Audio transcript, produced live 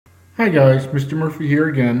Hi guys, Mr. Murphy here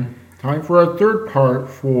again. Time for our third part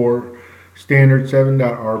for standard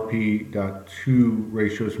 7.RP.2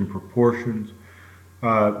 ratios and proportions.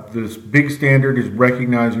 This big standard is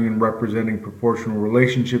recognizing and representing proportional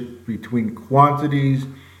relationships between quantities,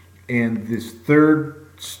 and this third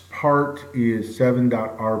part is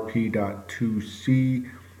 7.RP.2c,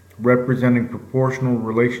 representing proportional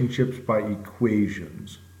relationships by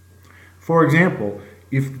equations. For example,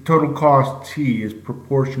 if the total cost T is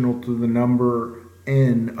proportional to the number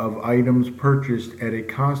N of items purchased at a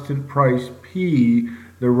constant price P,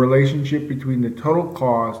 the relationship between the total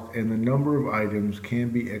cost and the number of items can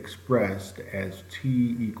be expressed as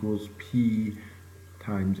T equals P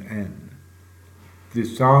times N.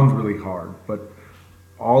 This sounds really hard, but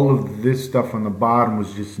all of this stuff on the bottom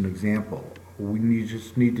was just an example. We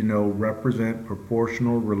just need to know represent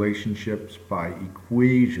proportional relationships by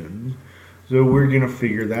equations. So we're going to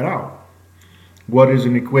figure that out. What is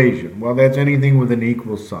an equation? Well, that's anything with an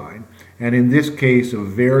equal sign. And in this case, a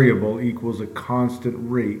variable equals a constant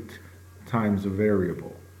rate times a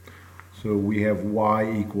variable. So we have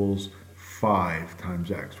y equals 5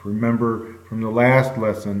 times x. Remember from the last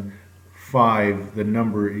lesson, 5, the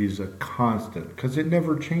number is a constant because it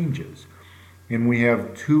never changes. And we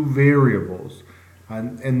have two variables.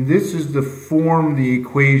 And this is the form the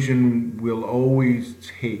equation will always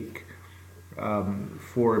take.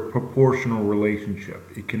 For a proportional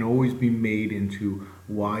relationship. It can always be made into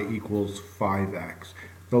y equals 5x.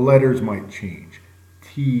 The letters might change.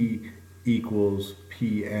 T equals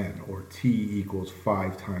pn or t equals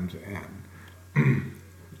 5 times n.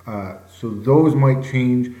 So those might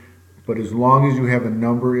change, but as long as you have a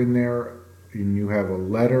number in there and you have a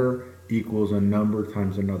letter equals a number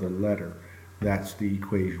times another letter, that's the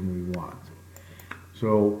equation we want.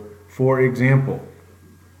 So for example,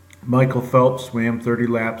 Michael Phelps swam 30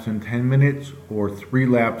 laps in 10 minutes, or 3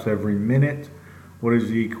 laps every minute. What is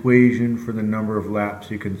the equation for the number of laps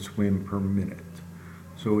he can swim per minute?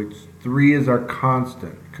 So it's 3 is our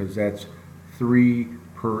constant, because that's 3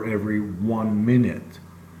 per every 1 minute.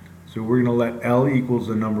 So we're going to let L equals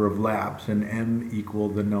the number of laps and M equal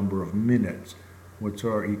the number of minutes. What's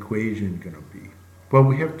our equation going to be? Well,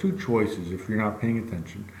 we have two choices if you're not paying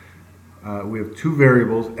attention. We have two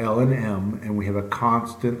variables, L and M, and we have a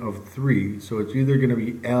constant of 3. So it's either going to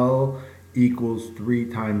be L equals 3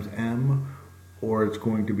 times M, or it's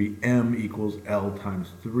going to be M equals L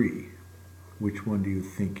times 3. Which one do you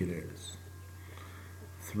think it is?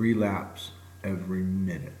 3 laps every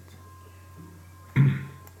minute.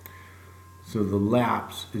 So the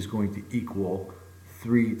laps is going to equal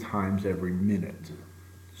 3 times every minute.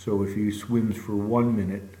 So if he swims for 1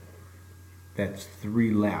 minute, that's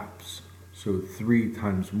 3 laps. So 3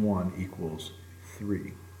 times 1 equals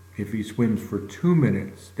 3. If he swims for 2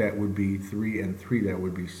 minutes, that would be 3 and 3, that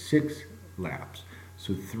would be 6 laps.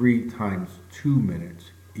 So 3 times 2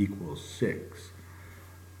 minutes equals 6.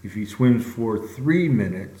 If he swims for 3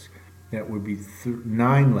 minutes, that would be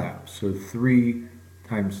 9 laps. So 3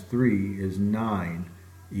 times 3 is 9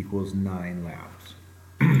 equals 9 laps.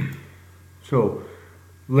 So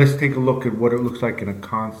let's take a look at what it looks like in a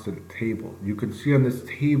constant table. You can see on this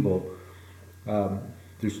table,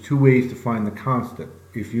 there's two ways to find the constant.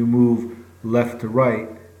 If you move left to right,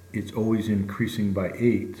 it's always increasing by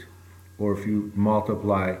 8. Or if you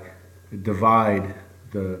divide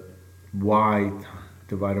the y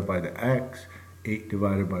divided by the x, 8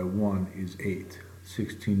 divided by 1 is 8.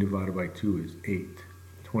 16 divided by 2 is 8.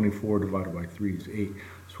 24 divided by 3 is 8.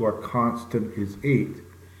 So our constant is 8.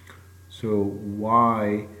 So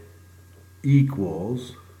y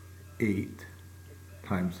equals 8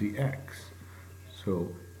 times the x.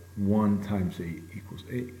 So 1 times 8 equals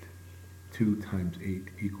 8. 2 times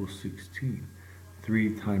 8 equals 16.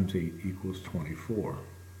 3 times 8 equals 24.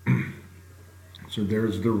 So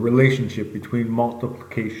there's the relationship between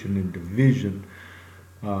multiplication and division.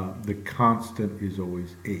 The constant is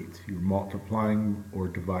always 8. You're multiplying or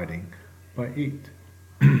dividing by 8.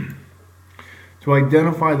 To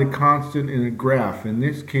identify the constant in a graph, in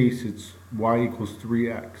this case it's y equals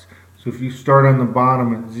 3x. So if you start on the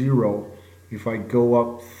bottom at 0, if I go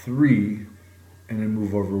up 3 and I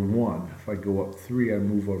move over 1, if I go up 3 I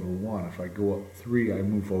move over 1, if I go up 3 I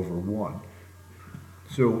move over 1.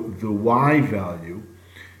 So the y value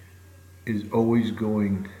is always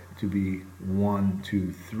going to be 1,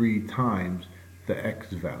 2, 3 times the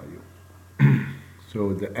x value.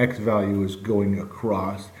 So the x value is going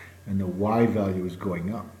across and the y value is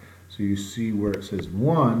going up. So you see where it says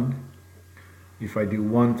 1, if I do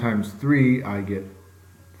 1 times 3, I get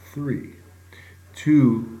 3.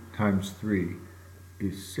 2 times 3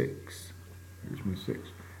 is 6. Here's my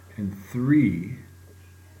 6. And 3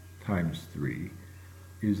 times 3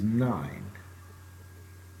 is 9.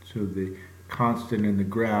 So the constant in the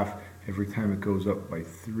graph, every time it goes up by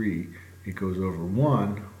 3, it goes over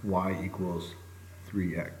 1, y equals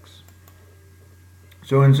 3x.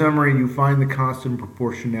 So in summary, you find the constant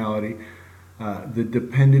proportionality. The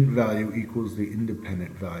dependent value equals the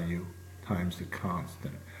independent value times the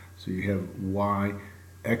constant. So you have y,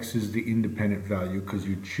 x is the independent value because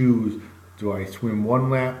you choose, do I swim 1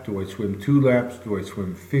 lap, do I swim 2 laps, do I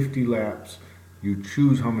swim 50 laps? You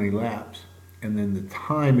choose how many laps, and then the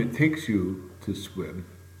time it takes you to swim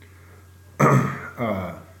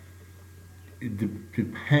it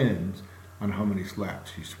depends on how many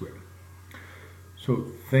laps you swim. So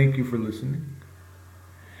thank you for listening.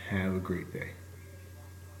 Have a great day.